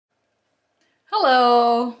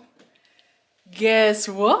Hello! Guess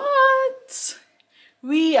what?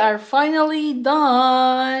 We are finally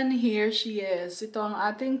done! Here she is. Ito ang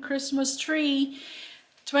ating Christmas tree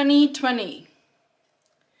 2020.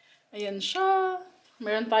 Ayan siya.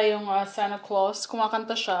 Meron tayong Santa Claus.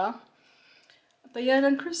 Kumakanta siya. At ayan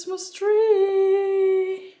ang Christmas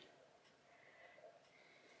tree!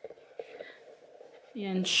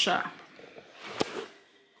 Ayan siya.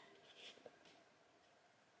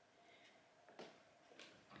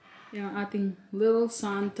 Yung ating little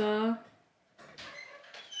Santa.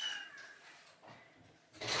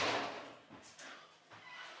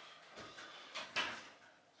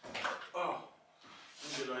 Oh,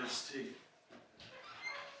 good iced tea.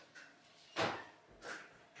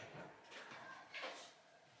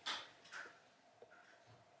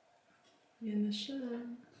 Yan na siya.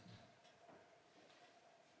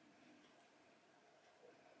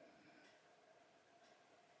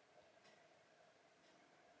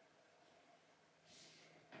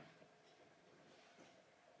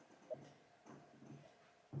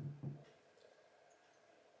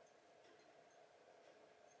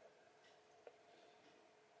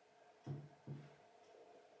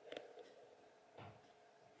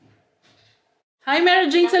 Hi, Mary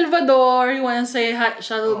Jane Salvador. You wanna say hi,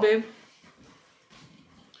 Shadow Babe?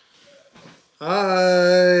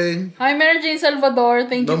 Hi! Hi, Mary Jane Salvador.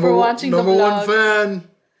 Thank you for watching the vlog. Number 1 fan!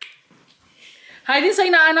 Hi din sa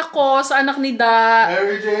inaanak ko, sa anak ni Da,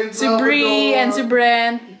 Mary Jane si Salvador. Bree, and si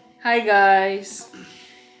Brent. Hi, guys.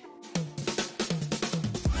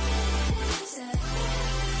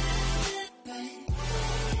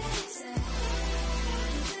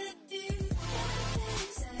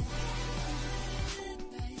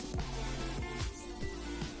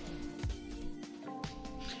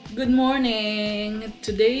 Good morning!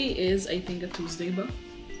 Today is, I think, a Tuesday ba?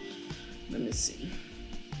 Let me see.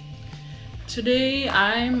 Today,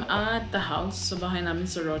 I'm at the house sa bahay namin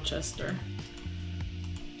sa Rochester.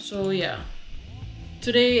 So, yeah.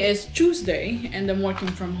 Today is Tuesday and I'm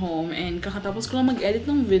working from home and kakatapos ko lang mag-edit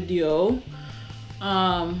ng video.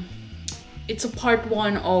 It's a part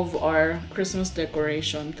 1 of our Christmas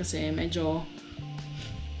decoration kasi medyo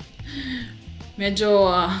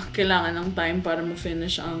kailangan ng time para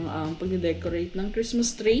ma-finish ang pag-decorate ng Christmas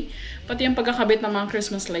tree. Pati yung pagkakabit ng mga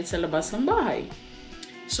Christmas lights sa labas ng bahay.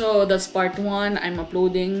 So, that's part 1. I'm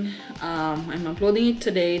uploading it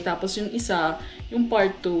today. Tapos yung isa, yung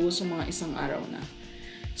part 2, so mga isang araw na.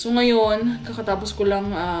 So, ngayon, kakatapos ko lang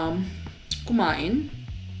kumain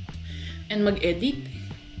and mag-edit.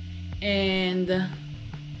 And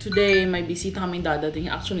today, may bisita kaming dadating.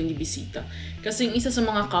 Actually, hindi bisita. Kasi yung isa sa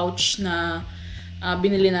mga couch na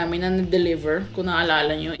binili namin na na-deliver, kung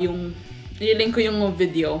naalala nyo, nilink ko yung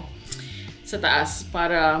video sa taas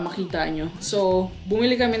para makita nyo. So,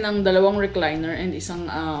 bumili kami ng 2 recliner and isang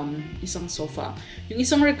sofa. Yung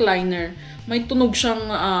isang recliner, may tunog siyang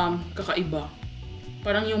kakaiba.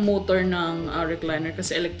 Parang yung motor ng recliner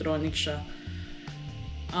kasi electronic siya.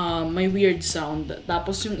 May weird sound.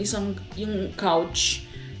 Tapos yung couch,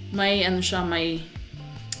 may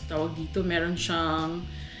tawag dito, meron siyang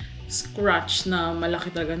scratch na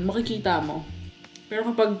malaki talaga. Makikita mo. Pero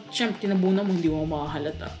kapag, syempre, tinabunan mo, hindi mo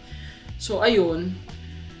makahalata. So, ayun.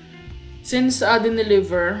 Since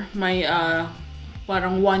dineliver, may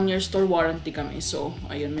parang 1-year store warranty kami. So,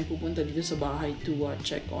 ayun, may pupunta dito sa bahay to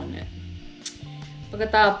check on it.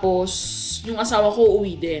 Pagkatapos, yung asawa ko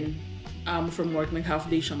uwi din from work. Nag-half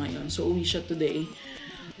day siya ngayon. So, uwi siya today.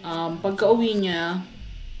 Pagka-uwi niya,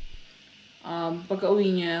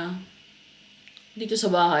 dito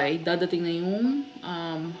sa bahay, dadating na yung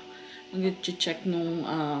mag-check nung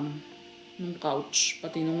couch,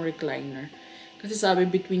 pati nung recliner. Kasi sabi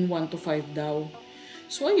between 1 to 5 daw.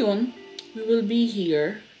 So ayun, we will be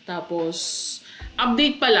here. Tapos,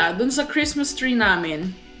 update pala, dun sa Christmas tree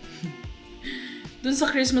namin. Dun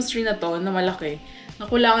sa Christmas tree na to, na malaki,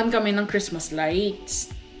 nakulangan kami ng Christmas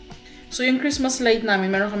lights. So, yung Christmas light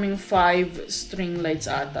namin, meron kaming 5 string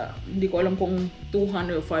lights ata. Hindi ko alam kung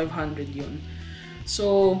 200 o 500 yun.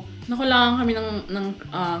 So, nakulangan kami ng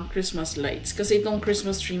Christmas lights. Kasi itong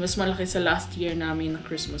Christmas tree, mas malaki sa last year namin na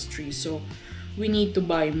Christmas tree. So, we need to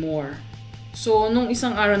buy more. So, nung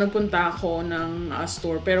isang araw, nagpunta ako ng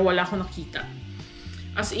store, pero wala akong nakita.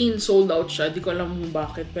 As in, sold out siya. Di ko alam kung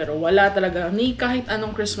bakit, pero wala talaga. Ni kahit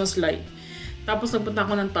anong Christmas light. Tapos, nagpunta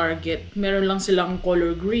ako ng Target. Meron lang silang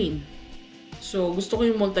color green. So, gusto ko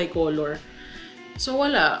yung multicolor. So,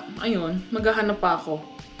 wala. Ayun, maghahanap pa ako.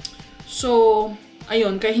 So,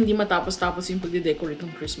 ayun, kaya hindi matapos-tapos yung pagde-decorate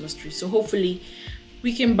ng Christmas tree. So, hopefully,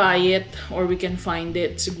 we can buy it or we can find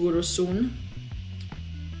it siguro soon.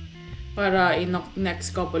 para in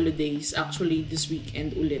next couple of days, actually this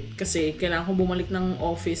weekend ulit. Kasi kailangan ko bumalik ng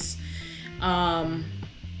office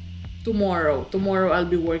tomorrow. Tomorrow I'll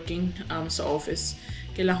be working sa office.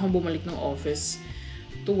 Kailangan ko bumalik ng office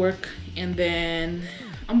to work. And then,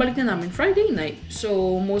 ang balik na namin Friday night.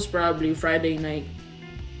 So, most probably Friday night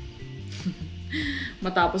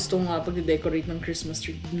matapos tong pag-decorate ng Christmas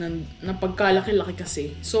tree na pagkalaki-laki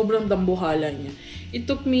kasi. Sobrang dambuhala niya. It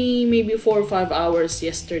took me maybe 4 or 5 hours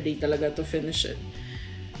yesterday talaga to finish it.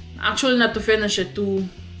 Actually, not to finish it, to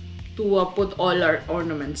put all our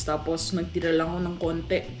ornaments. Tapos, nagtira lang ako ng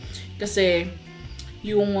konti. Kasi,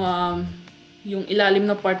 yung ilalim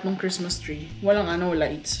na part ng Christmas tree, walang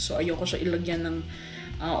lights. So, ayoko siya ilagyan ng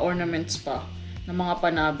ornaments pa, ng mga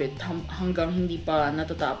panabit hanggang hindi pa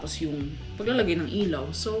natatapos yung paglalagay ng ilaw.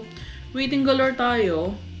 So, waiting galore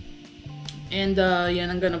tayo. And yan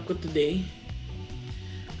ang ganap ko today.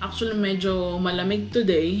 Actually, medyo malamig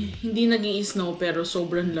today. Hindi nag-i-snow pero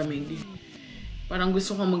sobrang lamig. Parang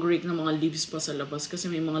gusto ko mag-rake ng mga leaves pa sa labas kasi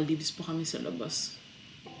may mga leaves pa kami sa labas.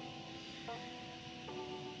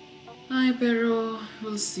 Ay, pero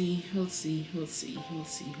we'll see what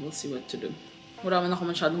to do. Wala man ako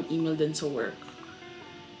masyadong email din sa work.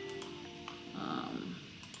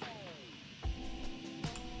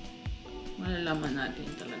 Malalaman natin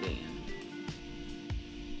talaga yan.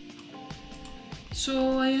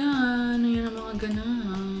 So, ayan ang mga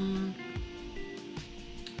ganap.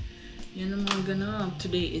 Yan ang mga ganap.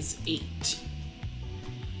 Today is 8.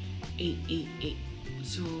 8.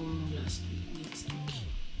 So, last week, next week.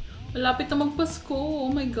 Malapit na magpasko. Oh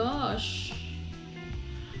my gosh.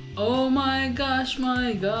 Oh my gosh.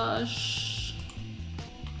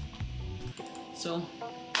 So,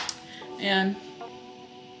 ayan.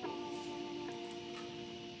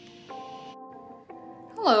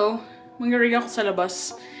 Hello. Mag-rig ako sa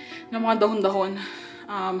labas ng mga dahon-dahon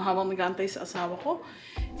habang nag-aantay sa asawa ko.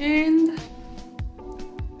 And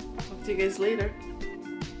talk to you guys later.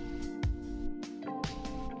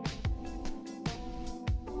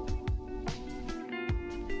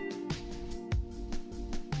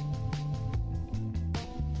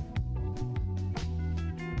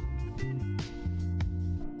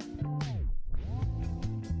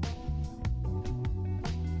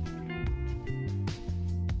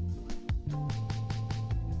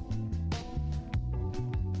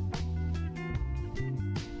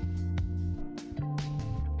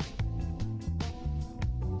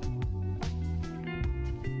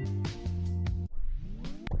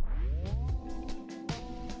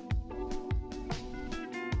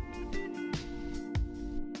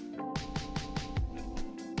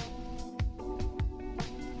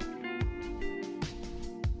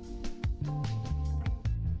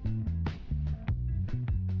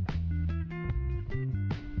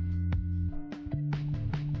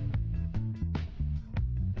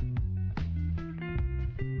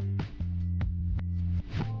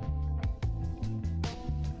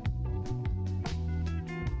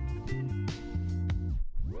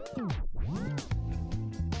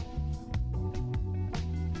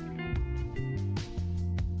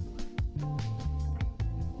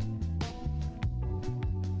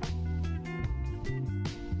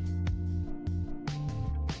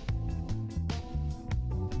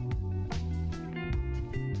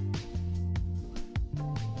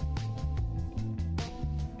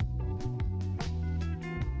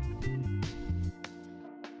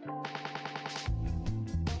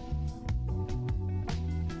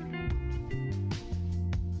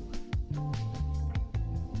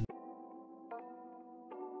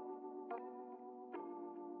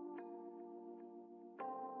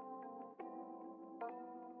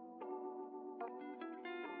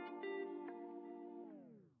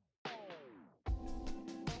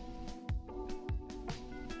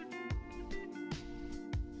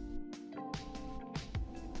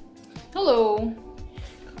 Hello!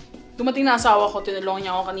 Dumating na asawa ko, tinulungan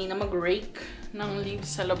niya ako kanina mag-rake ng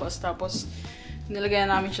leaves sa labas. Tapos,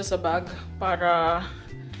 nilagyan namin siya sa bag para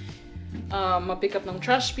ma-pick up ng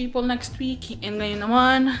trash people next week. And ngayon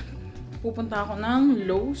naman, pupunta ako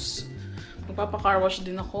ng Lowe's. Magpapa-car wash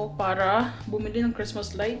din ako para bumili ng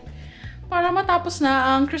Christmas light para matapos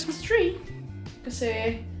na ang Christmas tree.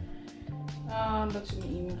 Kasi, ba't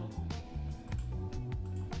sumi-email ako?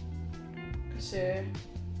 Kasi,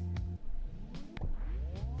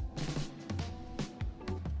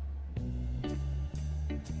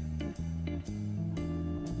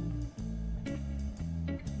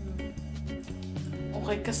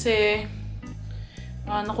 kasi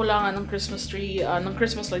nakulangan ng Christmas tree, ng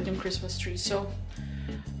Christmas light yung Christmas tree. So,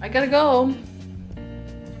 I gotta go.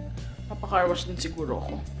 Papa-car wash din siguro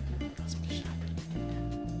ako.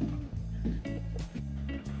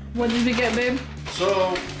 What did we get, babe?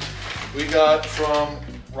 So we got from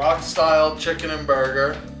Rock Style Chicken and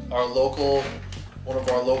Burger, one of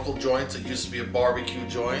our local joints. It used to be a barbecue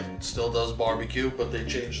joint, still does barbecue, but they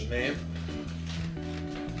changed the name.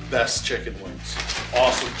 Best chicken wings.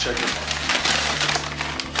 Awesome chicken wings.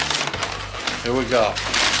 Here we go.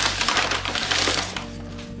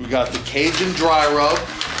 We got the Cajun dry rub.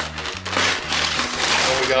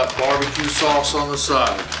 And we got barbecue sauce on the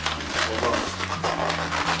side. Hold on.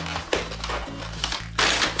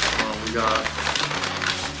 We got,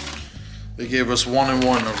 they gave us 1 and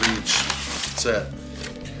 1 of each. That's it.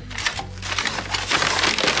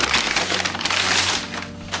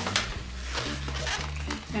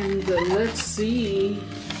 And let's see.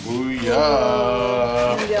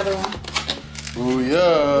 Booyah. And the other one.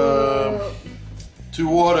 Booyah. To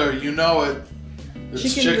order, you know it.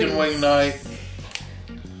 It's chicken wing night.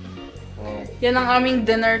 Well, Yan ang aming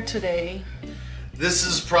dinner today. this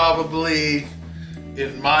is probably,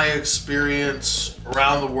 in my experience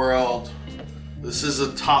around the world, this is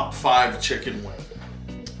a top 5 chicken wing.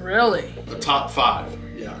 Really? A top 5,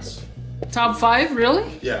 yes. Top 5?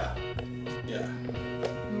 Really? Yeah. Yeah.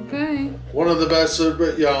 Okay. One of the best,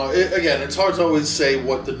 but you know, again, it's hard to always say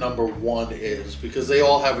what the number 1 is because they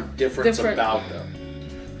all have a difference about them.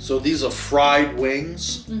 So these are fried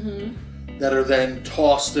wings that are then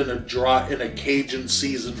tossed in a Cajun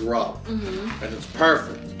seasoned rub, and it's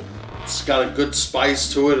perfect. It's got a good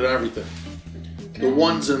spice to it and everything. Okay. The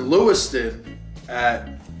ones in Lewiston at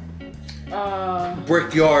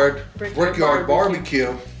Brickyard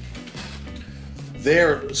Barbecue,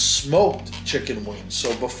 they're smoked chicken wings. So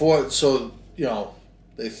you know,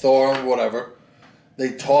 they thaw them, whatever.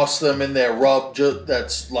 They toss them in their rub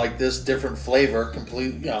that's like this different flavor,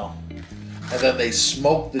 complete, you know, and then they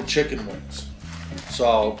smoke the chicken wings.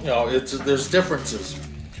 So you know, there's differences.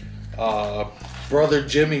 Brother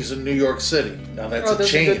Jimmy's in New York City. Now that's a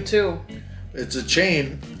chain. Good too. It's a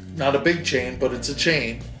chain, not a big chain, but it's a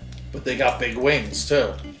chain. But they got big wings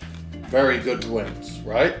too. Very good wings,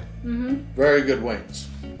 right? Very good wings.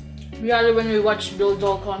 We had it when we watched Billy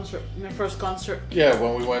Joel concert, my first concert. Yeah,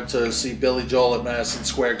 when we went to see Billy Joel at Madison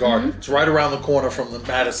Square Garden. It's right around the corner from the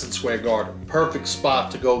Madison Square Garden. Perfect spot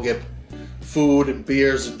to go get food and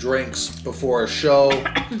beers and drinks before a show,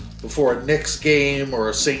 before a Knicks game or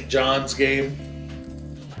a St. John's game.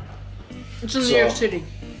 It's in New York City.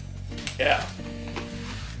 Yeah.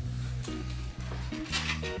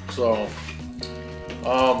 So,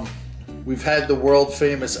 we've had the world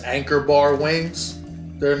famous Anchor Bar wings.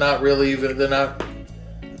 They're not really even, they're not.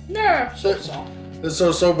 Yeah, They're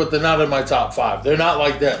so, but they're not in my top 5. They're not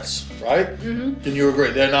like this, right? Can you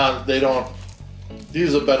agree? They're not, they don't,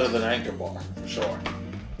 these are better than Anchor Bar, for sure.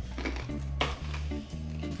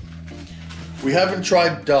 We haven't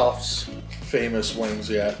tried Duff's famous wings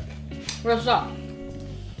yet. What's up?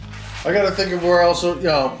 I gotta think of where else, you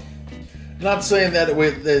know, not saying that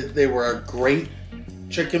they were a great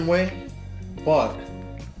chicken wing, but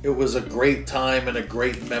it was a great time and a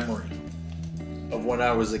great memory of when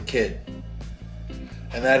I was a kid.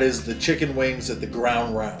 And that is the chicken wings at the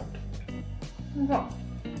Ground Round. Okay.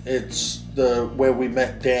 It's where we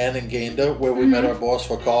met Dan and Gainda, where we met our boss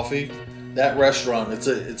for coffee. That restaurant, it's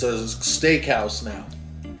a steakhouse now.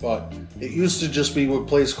 But it used to just be a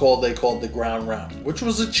place they called the Ground Round, which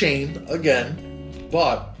was a chain again,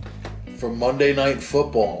 but for Monday Night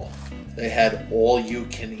Football, they had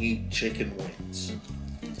all-you-can-eat chicken wings.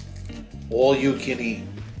 All-you-can-eat.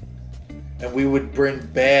 And we would bring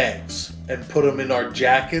bags and put them in our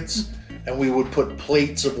jackets, and we would put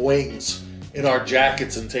plates of wings in our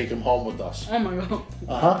jackets and take them home with us. Oh my god.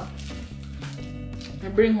 Uh-huh. I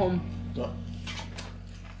bring home.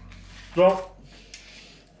 So,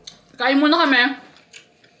 Kain muna kami.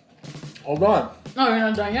 hold on. No, you're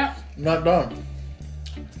not done yet. I'm not done.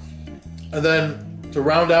 And then to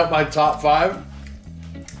round out my top 5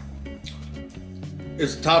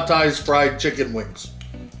 is Tata's fried chicken wings.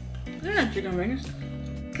 They're not chicken wings.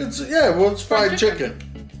 It's fried chicken.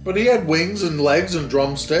 But he had wings and legs and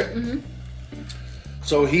drumstick.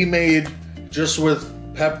 So he made just with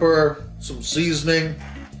pepper, some seasoning,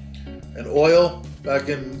 and oil back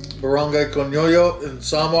in Barangay Conyoyo in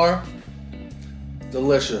Samar.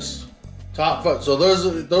 Delicious. Top 5. So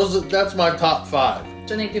that's my top 5.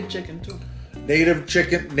 It's a native chicken too. Native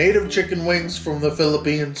chicken wings from the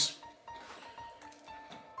Philippines.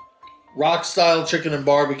 Rock Style Chicken and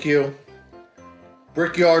Barbecue.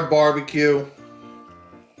 Brickyard Barbecue.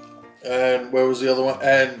 And where was the other one?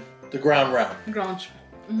 And the Ground Round. Ground.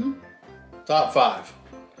 Top 5.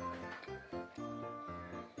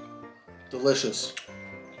 Delicious.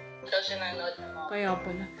 Kaya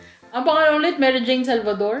pala. Ang pangalan ulit, Mary Jane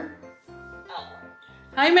Salvador?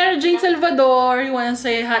 Hi, Mary Jane Salvador. You wanna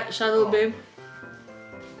say hi, Shadow Babe?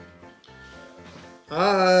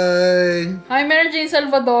 Hi. Hi, Mary Jane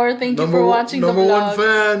Salvador. Thank you for watching the vlog. Number 1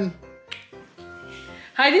 fan.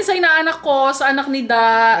 Hi din sa inaanak ko, sa anak ni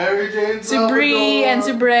Da, Mary Jane si Bree, and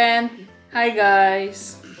si Brent. Hi,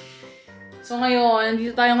 guys. So ngayon,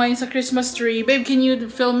 dito tayo ngayon sa Christmas tree. Babe, can you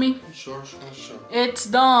film me? Sure. It's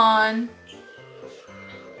done.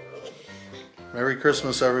 Merry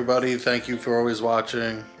Christmas, everybody. Thank you for always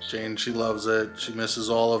watching. Jane, she loves it. She misses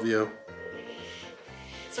all of you.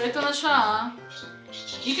 So ito na siya.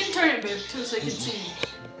 You can turn it, babe, too, so I can see.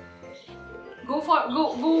 Go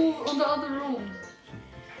on the other room.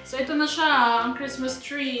 So ito na siya, ang Christmas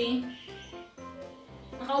tree.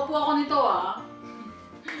 Nakaupo ako nito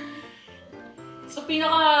So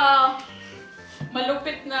pinaka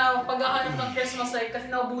malupit na paghahanap ng Christmas light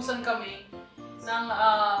kasi naubusan kami ng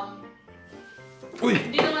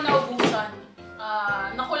hindi naman naubusan.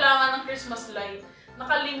 Nakulangan ng Christmas light.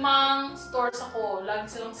 Naka-5 stores ako,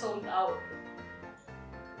 lagi silang sold out.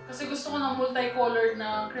 Kasi gusto ko ng multicolored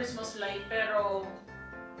na Christmas light pero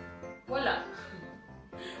wala.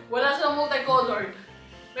 Wala silang multicolored.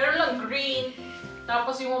 Meron lang green,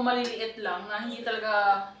 tapos yung maliliit lang na hindi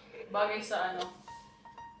talaga bagay sa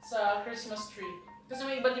sa Christmas tree. Kasi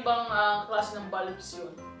may iba't ibang klase ng bulbs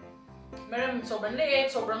yun. Meron sobrang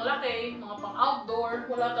liit, sobrang laki, mga pang outdoor,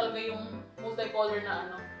 wala talaga yung multicolor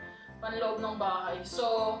na panloob ng bahay.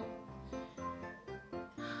 So,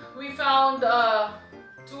 we found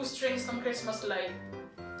 2 strings ng Christmas light.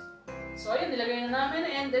 So, ayun, nilagay na namin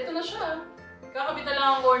and ito na siya. Kakabit na lang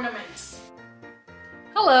ang ornaments.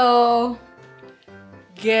 Hello!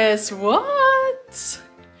 Guess what?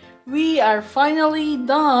 We are finally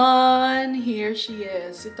done! Here she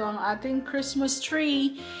is. Ito ang ating Christmas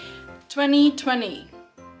tree 2020.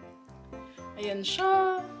 Ayan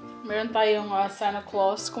siya. Meron tayong Santa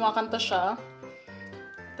Claus. Kumakanta siya.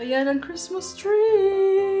 At ayan ang Christmas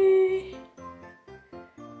tree!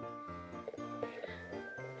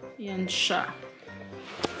 Ayan siya.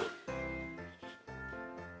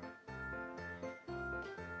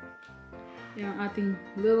 Yung ating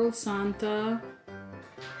little Santa.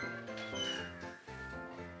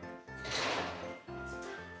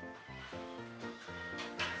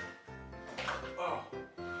 Oh,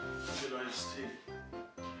 good iced tea.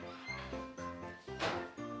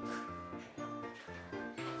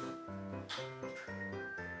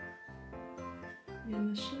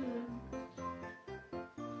 Yan na siya.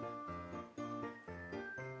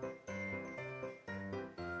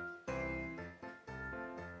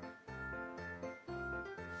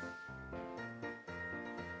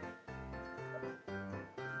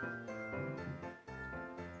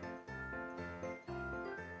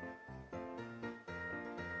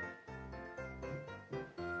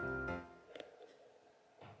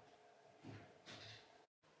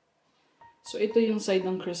 So, ito yung side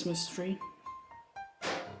ng Christmas tree.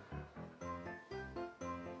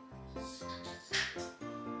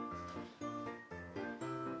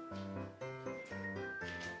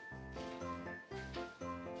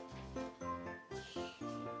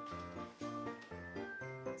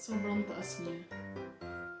 Sobrang taas niya.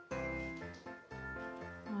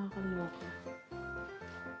 Nakakaloka.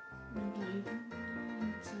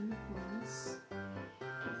 Santa Claus.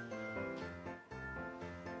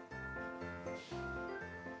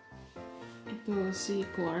 Ito si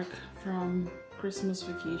Clark from Christmas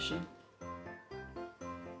Vacation.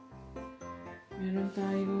 Meron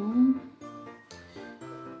tayong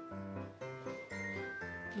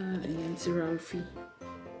ayan si Ralphie.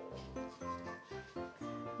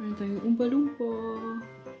 Meron tayong Oompa Loompa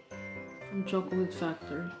from Chocolate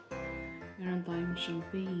Factory. Meron tayong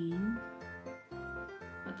champagne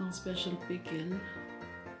at ang special pickle.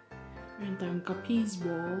 Meron tayong Capiz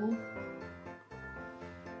Ball.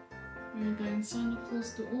 Meron tayong Santa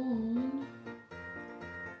Claus doon.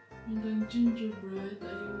 Meron tayong gingerbread.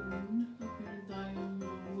 Ayun. At meron tayong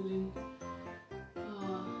huling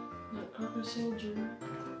nutcracker soldier.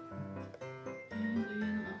 And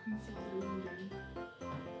ayan ang aking father-in-law.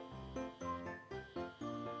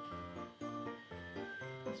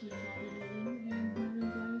 That's my father-in-law. And meron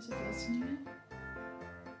tayo sa taas niya.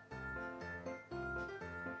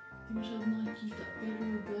 Hindi masyadong nakikita. Pero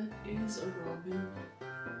that is a robin.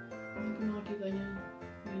 Hindi ko makikita niya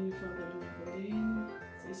yung father-in-law ko din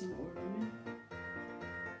sa isang ornament.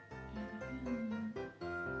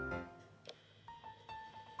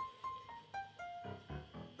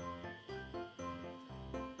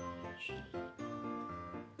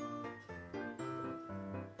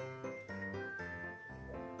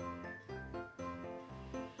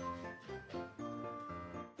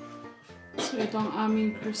 So, ito ang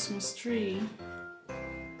aming Christmas tree.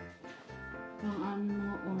 Ito ang aming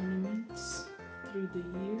mga ornaments through the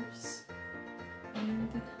years.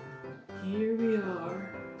 And here we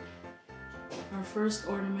are. Our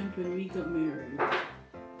first ornament when we got married.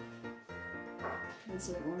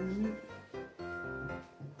 That's our ornament.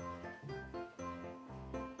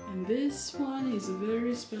 And this one is a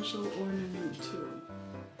very special ornament too.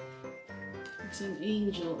 It's an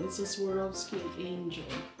angel. It's a Swarovski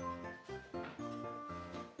angel.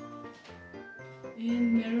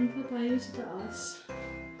 And meron pa tayo sa taas.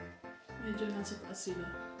 Medyo nasa taas sila.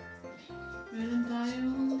 Meron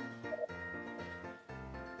tayong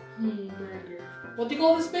burger. What do you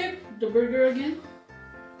call this, babe? The burger again?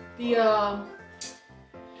 The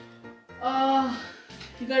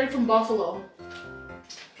you got it from Buffalo.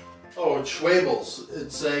 Oh, it's Schwabel's.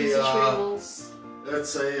 It's a Schwabel's.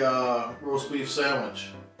 That's a roast beef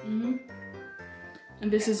sandwich.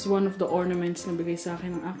 And this is one of the ornaments na bigay sa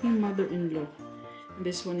akin ng aking mother-in-law. And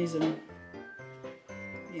this one is an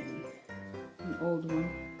old one.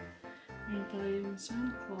 Meron tayong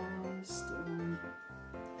Santa Claus. Oh,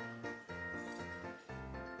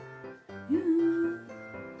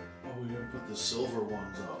 we're gonna put the silver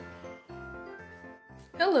ones up.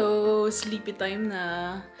 Hello! Sleepy time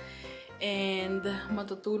na. And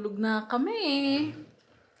matutulog na kami.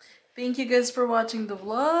 Thank you guys for watching the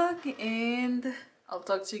vlog. And I'll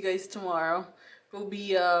talk to you guys tomorrow. We'll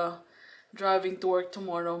be driving to work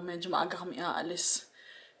tomorrow. Medyo maaga kami aalis.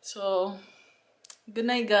 So, good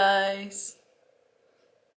night guys!